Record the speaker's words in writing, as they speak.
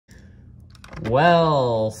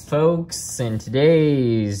Well, folks, in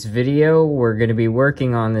today's video, we're going to be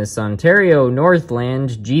working on this Ontario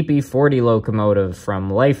Northland GP40 locomotive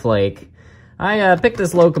from Lifelake. I picked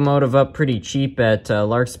this locomotive up pretty cheap at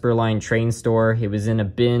Larkspur Line train store. It was in a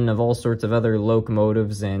bin of all sorts of other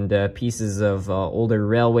locomotives and pieces of older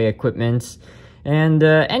railway equipment. And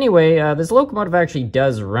anyway, this locomotive actually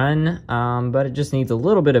does run, but it just needs a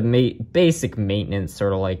little bit of basic maintenance,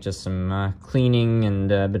 sort of like just some cleaning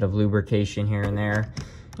and a bit of lubrication here and there.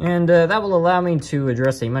 And that will allow me to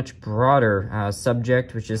address a much broader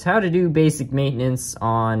subject, which is how to do basic maintenance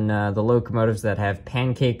on the locomotives that have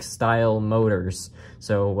Pancake-style motors.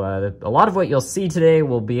 So a lot of what you'll see today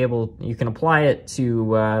will be you can apply it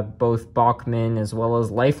to both Bachmann as well as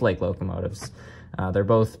Lifelake locomotives. They're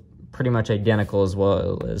both pretty much identical as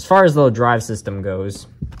well as far as the drive system goes.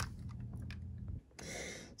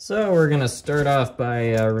 So we're going to start off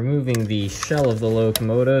by removing the shell of the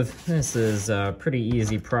locomotive. This is a pretty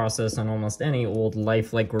easy process on almost any old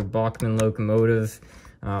Lifelake or Bachmann locomotive.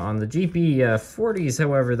 On the GP40s,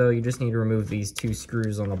 however, though, you just need to remove these two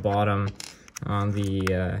screws on the bottom. On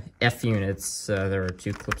the F units, there are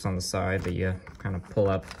two clips on the side that you kind of pull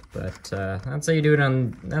up, but that's how you do it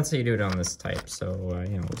on this type. So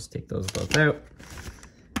you know, we'll just take those both out,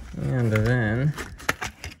 and then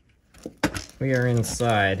we are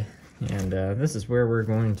inside, and this is where we're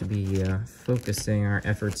going to be focusing our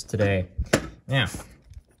efforts today. Now,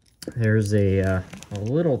 there's a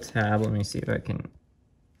little tab. Let me see if I can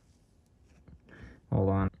hold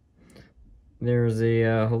on. There's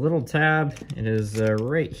a little tab. It is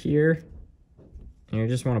right here, and you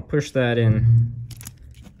just want to push that in.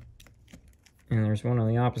 And there's one on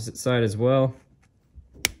the opposite side as well.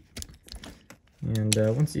 And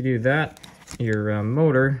once you do that, your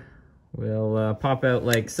motor will pop out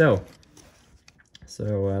like so.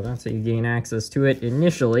 So that's how you gain access to it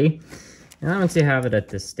initially. And once you have it at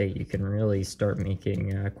this state, you can really start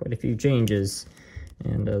making quite a few changes.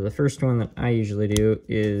 And the first one that I usually do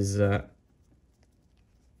is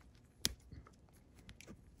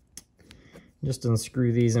just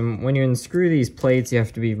unscrew these. And when you unscrew these plates, you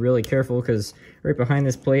have to be really careful, because right behind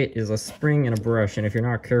this plate is a spring and a brush, and if you're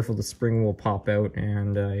not careful, the spring will pop out,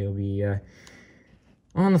 and you'll be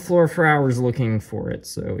on the floor for hours looking for it.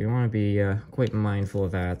 So you want to be quite mindful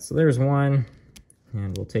of that. So there's one,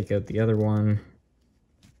 and we'll take out the other one.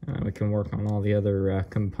 We can work on all the other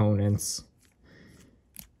components.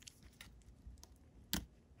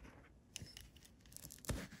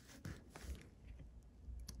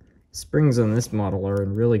 Springs on this model are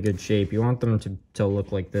in really good shape. You want them to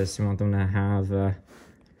look like this. You want them to have,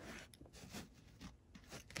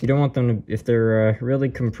 you don't want them to, if they're really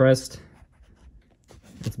compressed,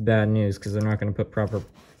 it's bad news, because they're not going to put proper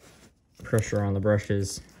pressure on the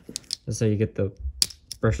brushes. That's how you get the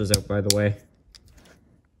brushes out, by the way.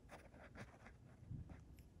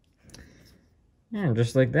 And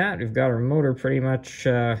just like that, we've got our motor pretty much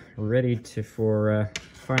ready for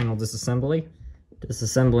final disassembly.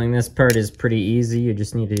 Disassembling this part is pretty easy. You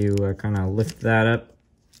just need to kind of lift that up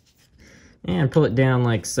and pull it down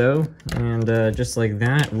like so. And just like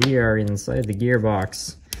that, we are inside the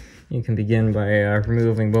gearbox. You can begin by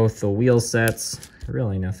removing both the wheel sets.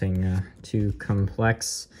 Really nothing too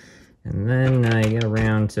complex. And then you get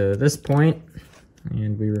around to this point,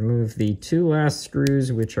 and we remove the two last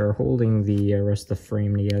screws, which are holding the rest of the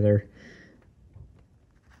frame together.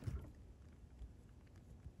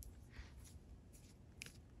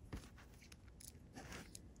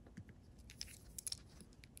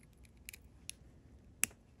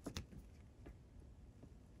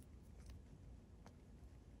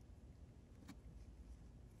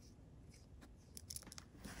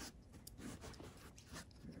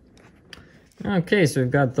 Okay, so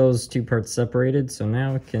we've got those two parts separated, so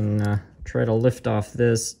now we can try to lift off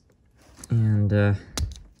this, and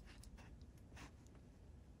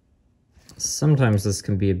sometimes this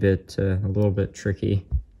can be a little bit tricky.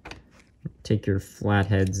 Take your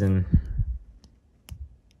flatheads and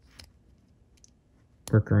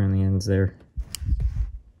work around the ends there.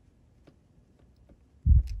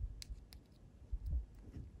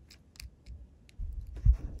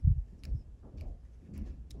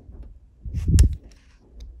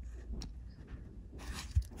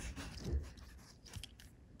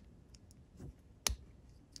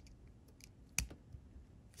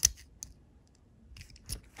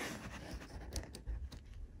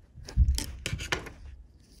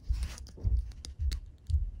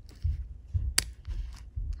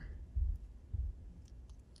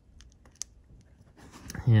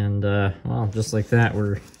 And well, just like that,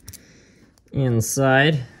 we're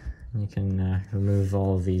inside. You can remove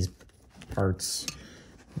all of these parts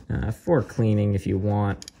for cleaning if you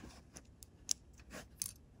want.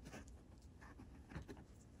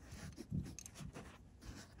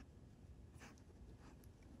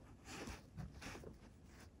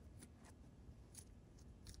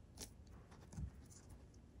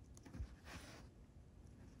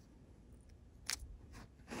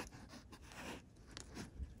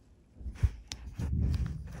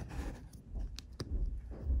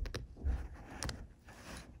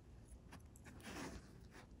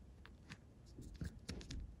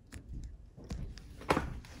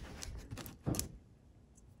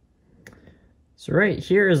 So right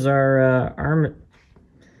here is our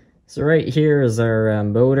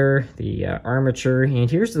motor, the armature, and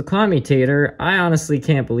here's the commutator. I honestly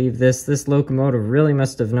can't believe this. This locomotive really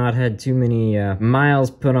must have not had too many miles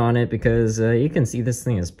put on it, because you can see this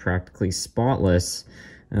thing is practically spotless.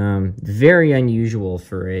 Very unusual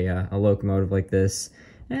for a locomotive like this.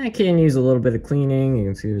 I can use a little bit of cleaning. You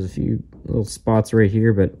can see there's a few little spots right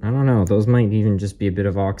here, but I don't know. Those might even just be a bit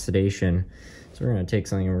of oxidation. So we're going to take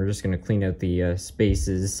something and we're just going to clean out the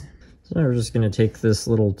spaces. So we're just going to take this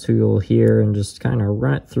little tool here and just kind of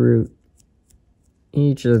run it through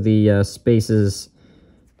each of the spaces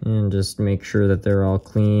and just make sure that they're all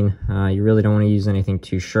clean. You really don't want to use anything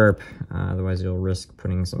too sharp, otherwise you'll risk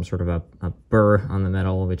putting some sort of a burr on the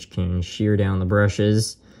metal, which can shear down the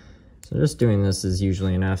brushes. So just doing this is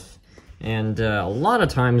usually enough. And a lot of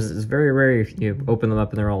times, it's very rare if you open them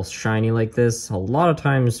up and they're all shiny like this. A lot of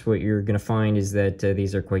times what you're going to find is that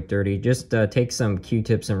these are quite dirty. Just take some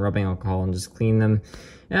Q-tips and rubbing alcohol and just clean them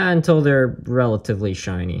until they're relatively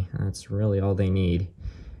shiny. That's really all they need.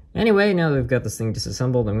 Anyway, now that we've got this thing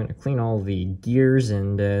disassembled, I'm going to clean all the gears,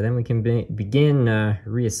 and then we can begin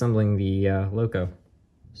reassembling the loco.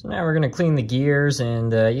 So now we're going to clean the gears,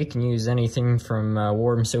 and you can use anything from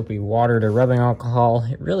warm soapy water to rubbing alcohol.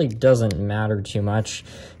 It really doesn't matter too much.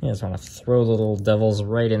 You just want to throw the little devils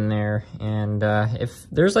right in there, and if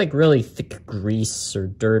there's like really thick grease or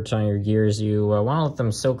dirt on your gears, you want to let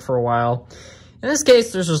them soak for a while. In this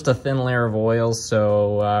case, there's just a thin layer of oil,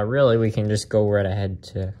 so really we can just go right ahead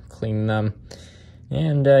to clean them.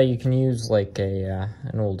 And you can use like an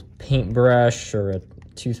old paintbrush or a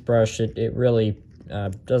toothbrush. It really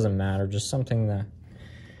doesn't matter, just something that,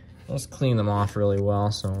 let's clean them off really well.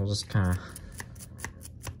 So we'll just kind of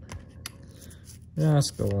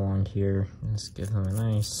just go along here, just give them a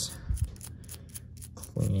nice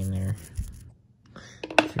cleaning there.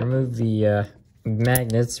 If you remove the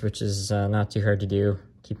magnets, which is not too hard to do,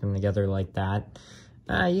 keep them together like that.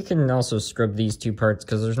 You can also scrub these two parts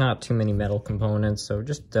because there's not too many metal components, so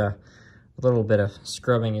just a little bit of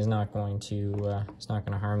scrubbing is not going to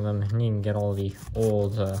harm them, and you can get all the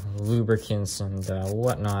old lubricants and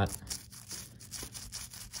whatnot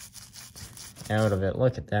out of it.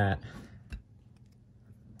 Look at that.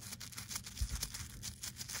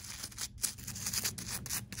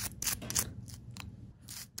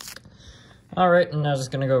 Alright, and now I'm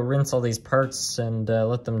just going to go rinse all these parts and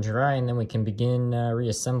let them dry, and then we can begin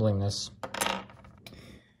reassembling this.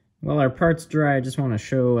 While our parts dry, I just want to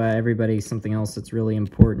show everybody something else that's really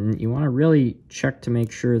important. You want to really check to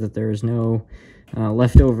make sure that there's no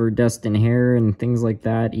leftover dust and hair and things like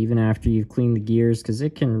that, even after you've cleaned the gears, because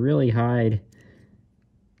it can really hide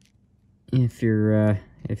if you're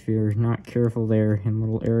not careful there in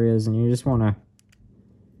little areas. And you just want to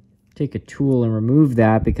take a tool and remove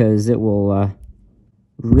that, because it will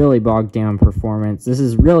really bog down performance. This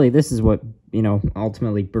is what, you know,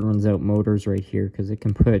 ultimately burns out motors right here, because it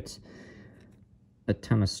can put a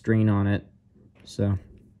ton of strain on it. So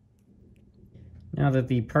now that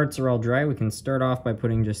the parts are all dry, we can start off by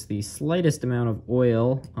putting just the slightest amount of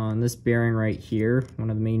oil on this bearing right here, one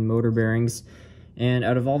of the main motor bearings. And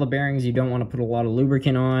out of all the bearings, you don't want to put a lot of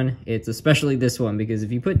lubricant on. It's especially this one, because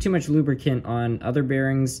if you put too much lubricant on other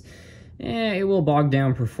bearings, it will bog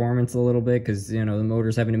down performance a little bit, because, you know, the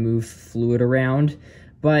motor's having to move fluid around.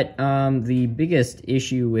 But the biggest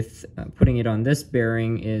issue with putting it on this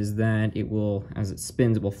bearing is that it will, as it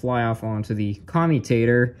spins, it will fly off onto the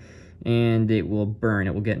commutator, and it will burn.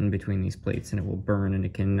 It will get in between these plates, and it will burn, and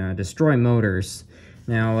it can destroy motors.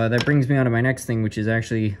 Now, that brings me on to my next thing, which is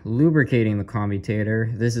actually lubricating the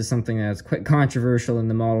commutator. This is something that's quite controversial in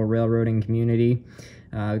the model railroading community,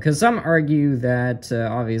 because some argue that,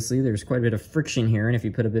 obviously, there's quite a bit of friction here, and if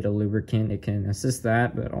you put a bit of lubricant, it can assist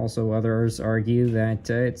that, but also others argue that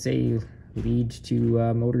it's a lead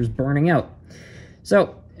to motors burning out.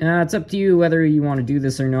 So, it's up to you whether you want to do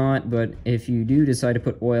this or not, but if you do decide to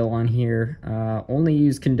put oil on here, only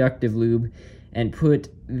use conductive lube, and put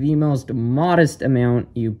the most modest amount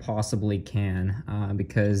you possibly can,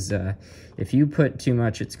 because if you put too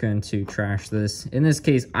much, it's going to trash this. In this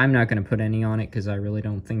case, I'm not going to put any on it because I really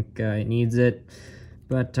don't think it needs it,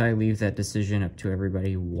 but I leave that decision up to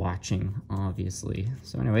everybody watching, obviously.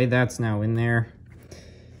 So anyway, that's now in there.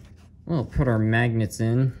 We'll put our magnets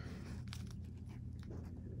in.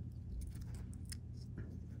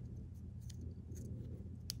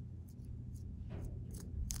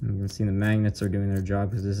 You can see the magnets are doing their job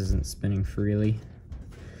because this isn't spinning freely.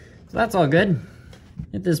 So that's all good.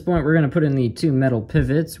 At this point, we're going to put in the two metal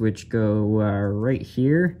pivots, which go right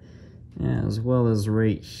here, as well as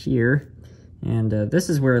right here. And this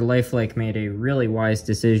is where Lifelike made a really wise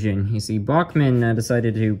decision. You see, Bachmann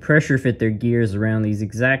decided to pressure fit their gears around these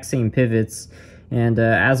exact same pivots, and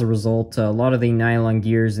as a result, a lot of the nylon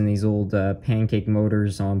gears in these old Pancake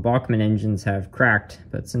motors on Bachmann engines have cracked.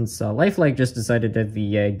 But since Lifelike just decided to have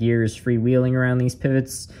the gears freewheeling around these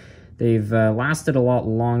pivots, they've lasted a lot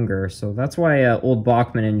longer. So that's why old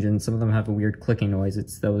Bachmann engines, some of them have a weird clicking noise.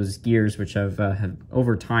 It's those gears which have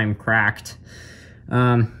over time cracked.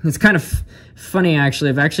 It's kind of funny, actually.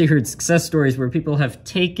 I've actually heard success stories where people have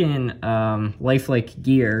taken Lifelike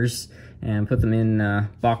gears and put them in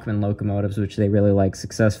Bachmann locomotives, which they really like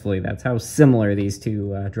successfully. That's how similar these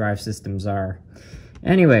two drive systems are.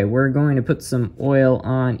 Anyway, we're going to put some oil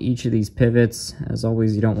on each of these pivots. As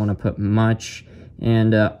always, you don't want to put much.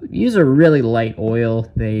 And use a really light oil.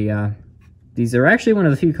 These are actually one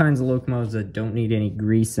of the few kinds of locomotives that don't need any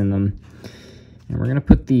grease in them. And we're going to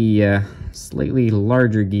put the slightly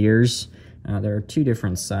larger gears. There are two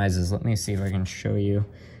different sizes. Let me see if I can show you.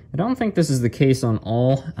 I don't think this is the case on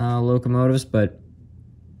all locomotives, but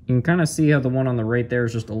you can kind of see how the one on the right there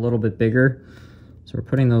is just a little bit bigger. So we're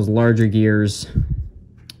putting those larger gears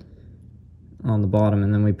on the bottom,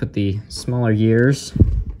 and then we put the smaller gears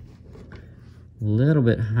a little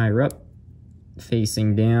bit higher up,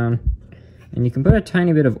 facing down. And you can put a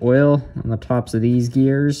tiny bit of oil on the tops of these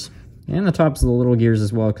gears, and the tops of the little gears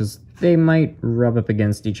as well, because they might rub up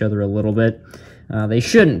against each other a little bit. They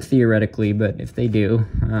shouldn't, theoretically, but if they do,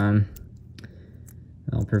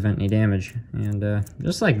 they'll prevent any damage. And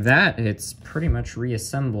just like that, it's pretty much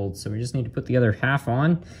reassembled. So we just need to put the other half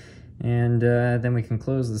on, and then we can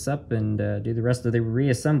close this up and do the rest of the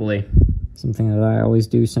reassembly. Something that I always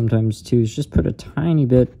do sometimes too is just put a tiny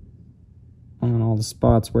bit on all the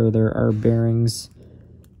spots where there are bearings.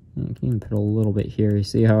 And you can even put a little bit here. You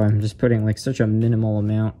see how I'm just putting like such a minimal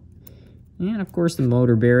amount. And of course the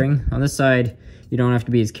motor bearing. On this side, you don't have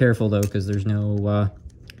to be as careful though, because there's no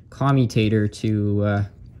commutator to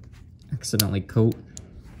accidentally coat.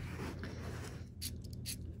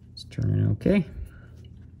 Let's turn it okay.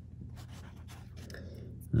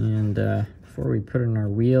 And before we put in our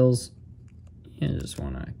wheels, I just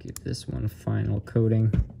want to give this one final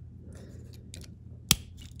coating.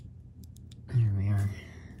 There we are.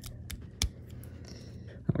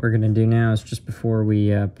 What we're going to do now is, just before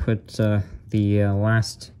we put the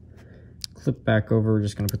last clip back over, we're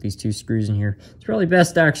just going to put these two screws in here. It's probably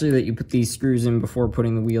best actually that you put these screws in before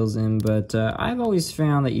putting the wheels in, but I've always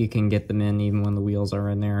found that you can get them in even when the wheels are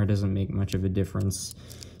in there. It doesn't make much of a difference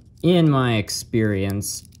in my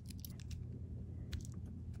experience.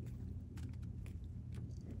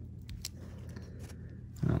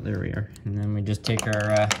 Oh, there we are. And then we just take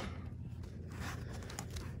our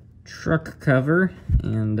truck cover,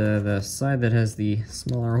 and the side that has the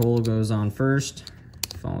smaller hole goes on first,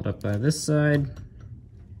 followed up by this side.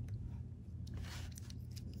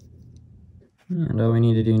 And all we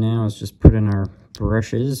need to do now is just put in our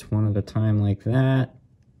brushes one at a time like that.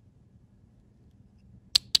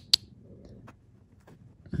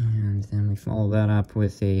 And then we follow that up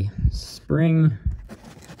with a spring.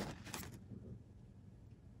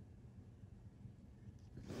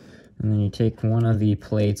 And then you take one of the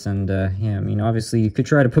plates and, yeah, I mean, obviously you could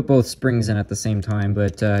try to put both springs in at the same time,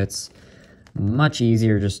 but it's much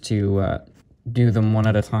easier just to do them one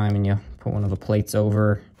at a time, and you put one of the plates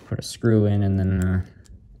over, put a screw in, and then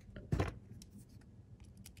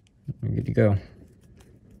you're good to go.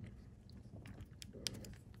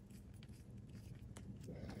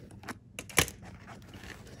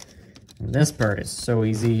 And this part is so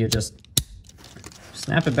easy, you just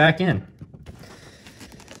snap it back in.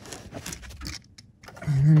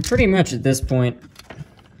 And pretty much at this point,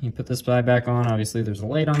 you put this side back on. Obviously there's a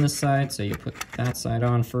light on this side, so you put that side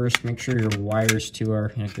on first. Make sure your wires too are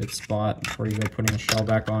in a good spot before you go putting the shell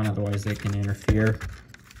back on, otherwise they can interfere.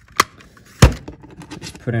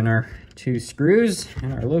 Just put in our two screws,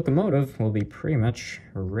 and our locomotive will be pretty much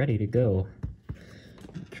ready to go.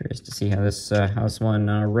 I'm curious to see how this one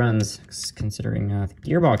runs, considering the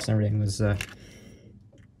gearbox and everything was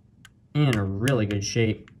in a really good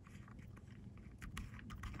shape.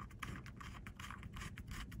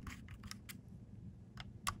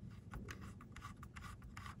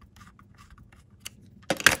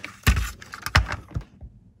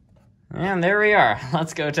 And there we are.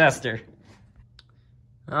 Let's go test her.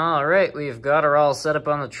 All right, we've got her all set up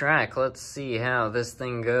on the track. Let's see how this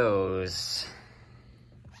thing goes.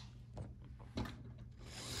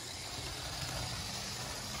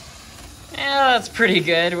 Yeah, that's pretty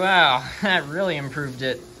good. Wow, that really improved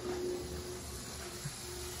it.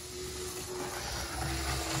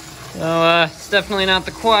 So, it's definitely not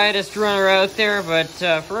the quietest runner out there, but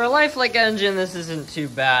for a lifelike engine, this isn't too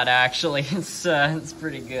bad, actually. It's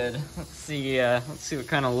pretty good. Let's see what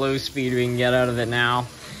kind of low speed we can get out of it now.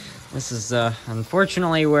 This is,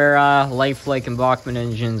 unfortunately, where lifelike and Bachmann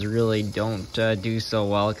engines really don't do so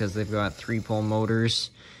well, because they've got 3-pole motors.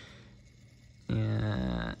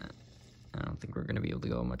 Yeah, I don't think we're going to be able to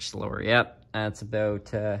go much slower. Yep, that's about,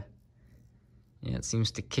 yeah, it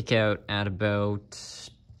seems to kick out at about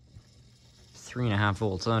 3.5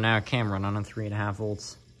 volts. Oh, now I can run on 3.5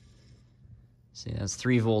 volts. See, that's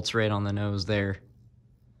 3 volts right on the nose there.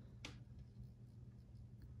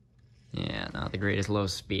 Yeah, not the greatest low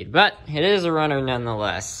speed, but it is a runner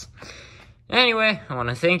nonetheless. Anyway, I want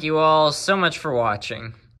to thank you all so much for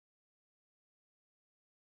watching.